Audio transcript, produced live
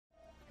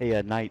Hey,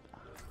 Knight.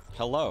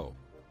 Hello.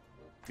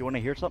 You want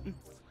to hear something?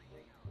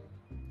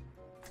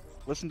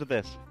 Listen to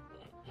this.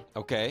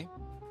 Okay.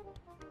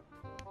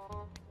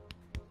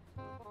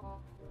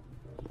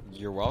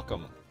 You're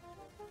welcome.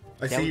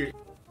 I see you.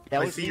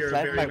 That I was see me you're a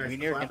slapping very my nice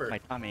wiener against clapper. my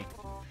tummy.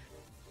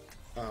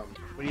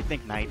 What do you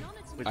think, Knight?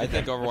 I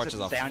think Overwatch is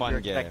a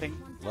fun game.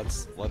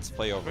 Let's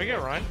play Overwatch. Can we get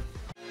a run?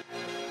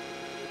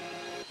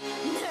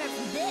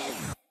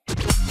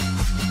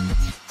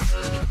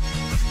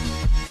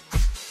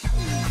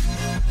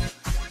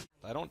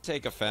 I don't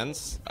take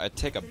offense. I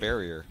take a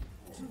barrier.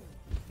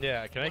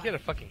 Yeah, can I get a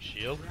fucking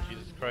shield?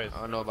 Jesus Christ.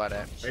 I don't know about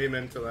that.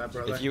 Amen to that,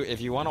 brother. If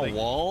you want a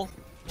wall,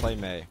 play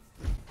Mei.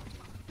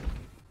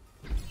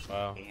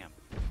 Wow. Damn.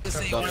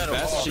 The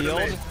best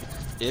shield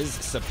is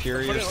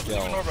superior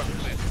skill.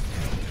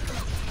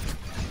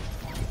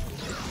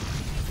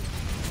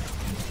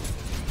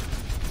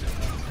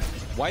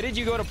 Why did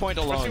you go to point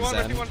alone,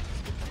 Zen?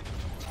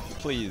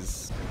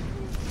 Please.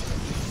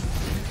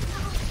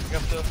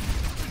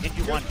 Hit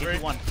you one, hit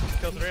you one.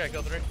 Kill three, I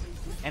killed three.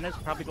 Anna's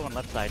probably going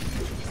left side.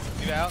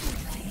 You out?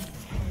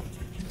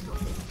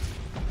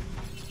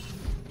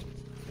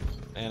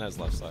 Anna's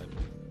left side.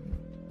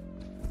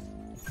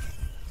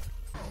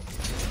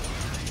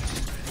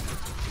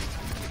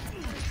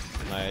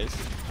 Nice.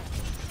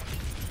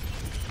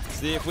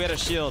 See, if we had a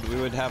shield,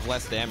 we would have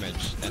less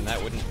damage, and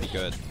that wouldn't be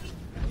good.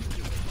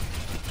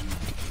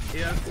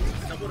 Yeah.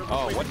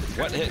 Oh,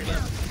 what hit me?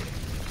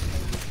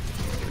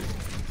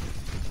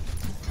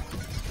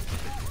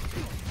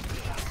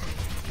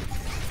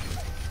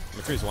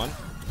 McCree's one.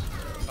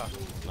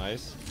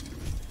 Nice.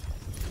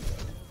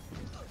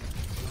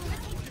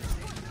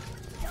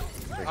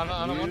 On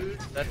one.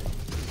 Dead.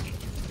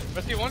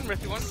 Rescue one,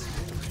 rescue one.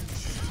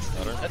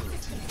 Better.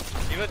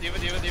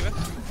 D.va.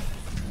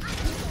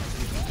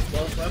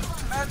 Well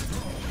left.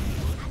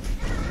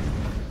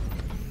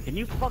 Can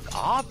you fuck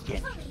off?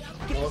 Get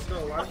Well,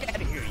 still alive. fuck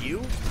out of here, you!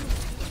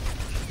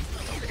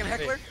 Freaking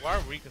heckler. Wait, why are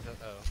we weak as that?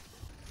 Oh.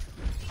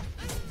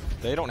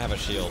 They don't have a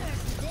shield.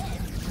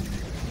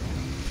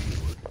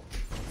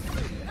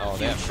 Oh,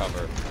 they have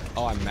cover.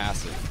 Oh, I'm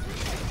massive.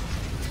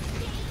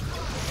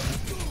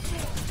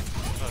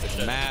 It's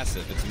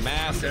massive. It's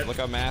massive. Look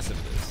how massive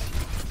it is.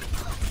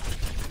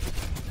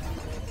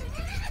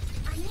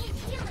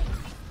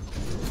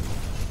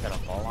 Got a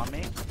fall on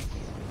me.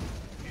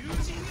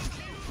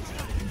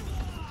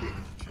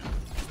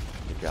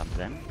 Good job,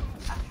 Zen.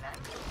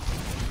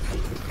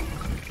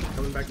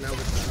 Coming back now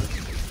with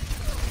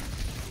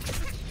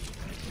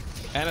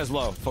Anna's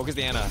low. Focus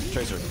the Anna.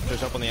 Tracer.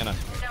 Tracer up on the Anna.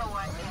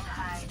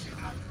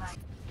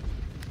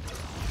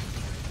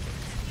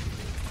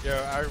 Yo,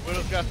 our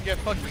Widow's got to get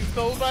fucking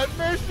sold by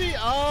Mercy!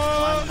 Oh!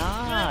 Why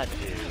not,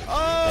 dude?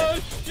 Oh,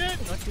 shit!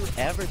 Don't you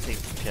ever think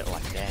some shit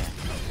like that.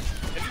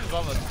 Get these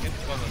above us. Get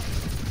these above us.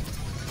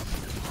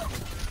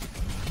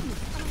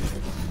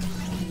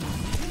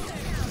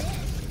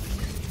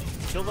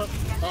 Kill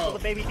the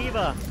baby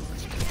d.va.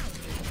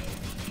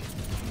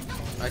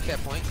 I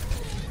can't point.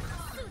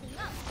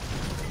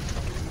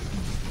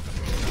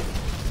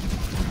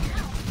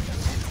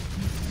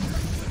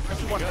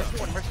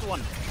 Mercy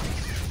one.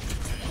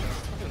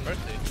 Mercy.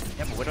 You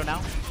have a widow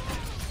now?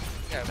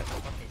 Yeah, that's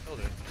fucking killed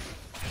her.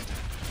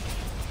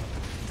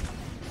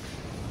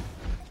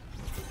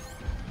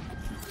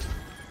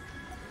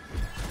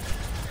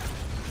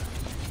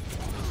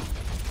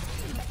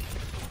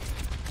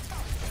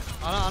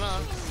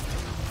 On.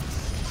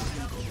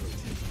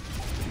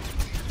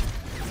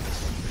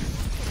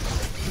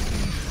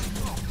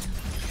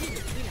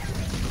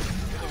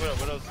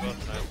 Widow's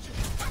both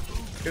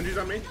nice. Genji's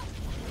on me.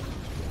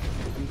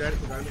 I'm dead.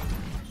 He's on me.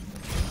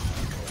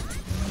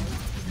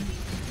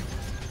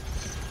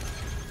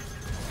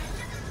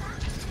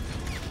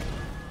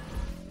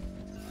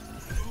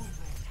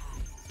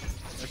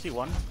 Mercy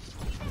one.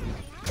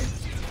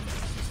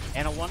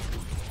 Anna one.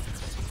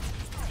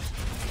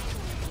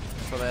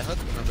 For that hook,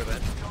 remember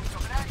that.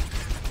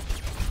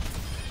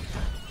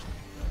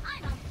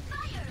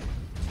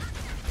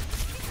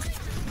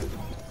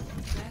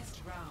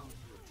 Best round.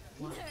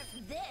 One.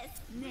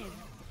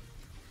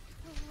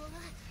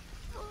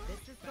 This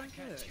is going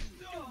good.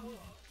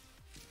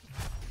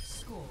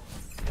 Score.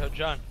 Yo,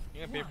 John, you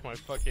gonna pay for my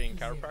fucking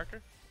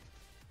chiropractor?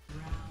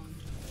 Round.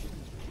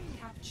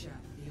 Capture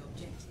the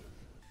objective.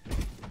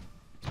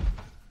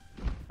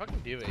 Fucking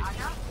d.va.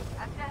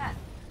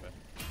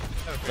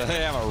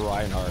 They have a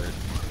Reinhardt.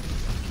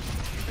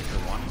 Victor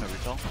one, no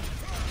result.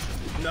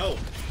 No.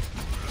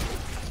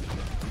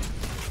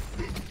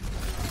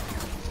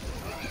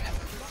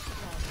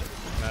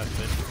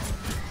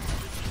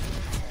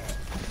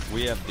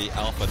 We have the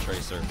Alpha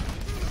Tracer.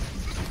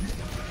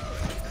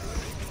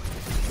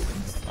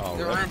 Oh,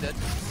 They're really? around it.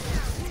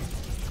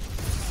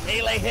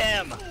 Melee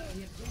him! Did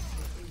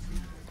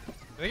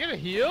they get a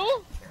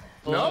heal?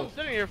 No. I'm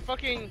sitting here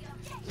fucking.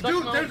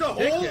 Dude, there's a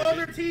whole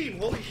other team.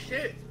 Holy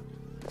shit.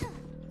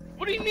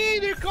 What do you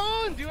mean? They're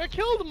gone, dude. I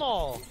killed them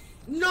all.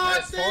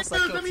 Not theirs.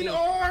 I mean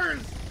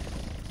ours.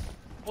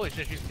 Holy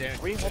shit, she's damn.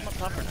 Where are you holding up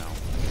topper now?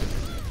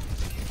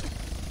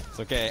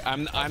 okay.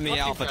 I'm the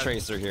alpha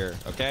tracer here.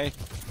 Okay.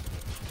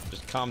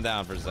 Just calm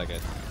down for a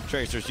second.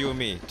 Tracers, you and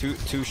me.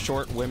 Two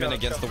short women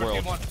against the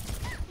world.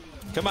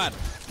 Come on.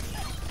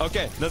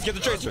 Okay, let's get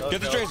the tracer.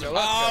 Get the tracer.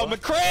 Oh,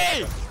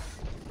 McCree!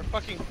 We're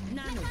fucking.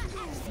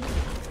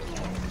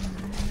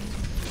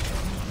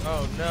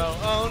 Oh no!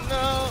 Oh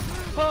no!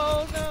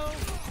 Oh no!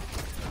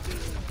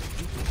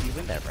 You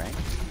win that, right?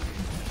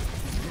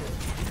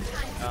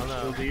 I don't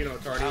know. You know,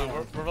 it's already.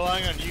 We're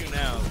relying on you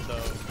now, so.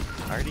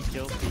 I already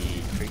killed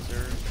the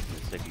Tracer and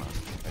the Sigma.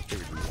 I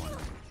figured we won.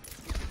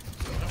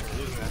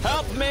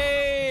 Help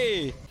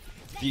me!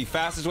 The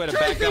fastest way to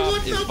back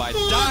up is by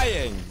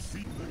dying.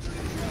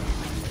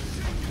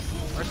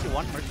 Mercy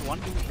one, Mercy one.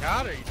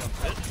 Got her, you dumb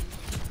bitch.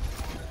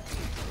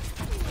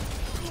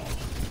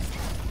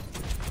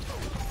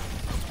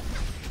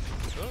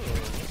 Oh,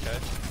 okay.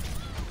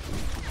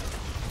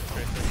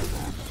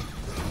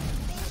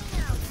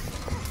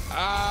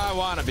 I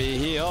wanna be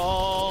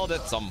healed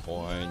at some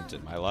point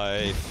in my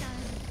life.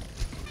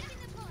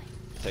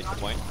 Take the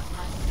point.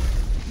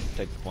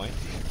 Take the point.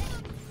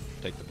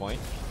 Take the point.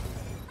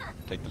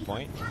 Take the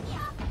point.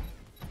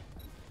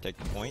 Take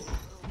the point.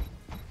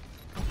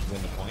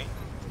 Win the point.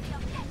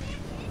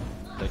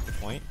 Take the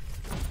point.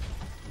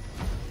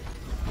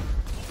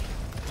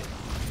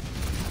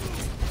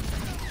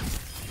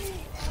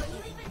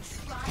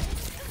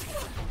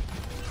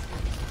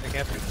 I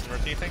can't do this.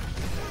 Mercy, you think?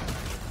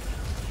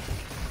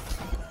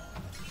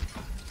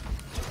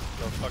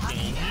 Go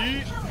fucking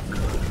yeet.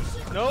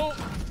 No!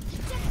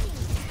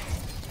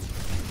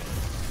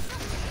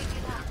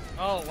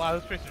 Oh wow,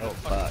 this tracer is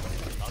fucking.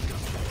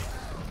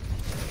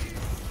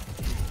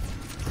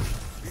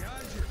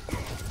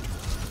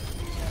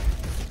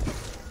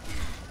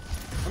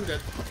 I'm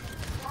dead.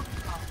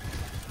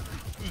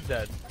 Who's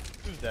dead?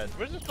 Who's dead?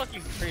 Where's this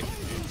fucking tracer,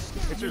 dude?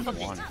 Tracer's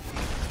one.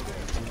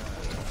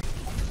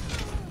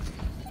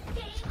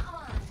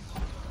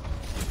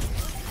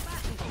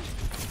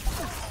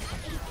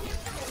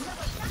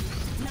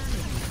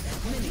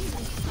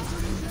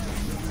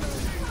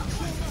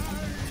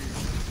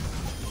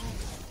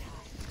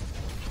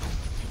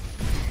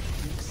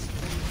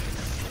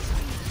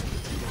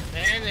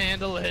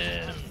 Manhandle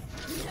him.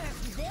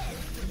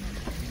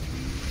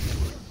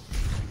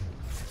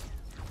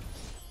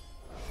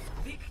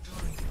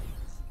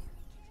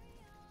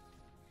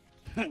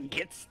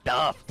 Get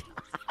stuffed.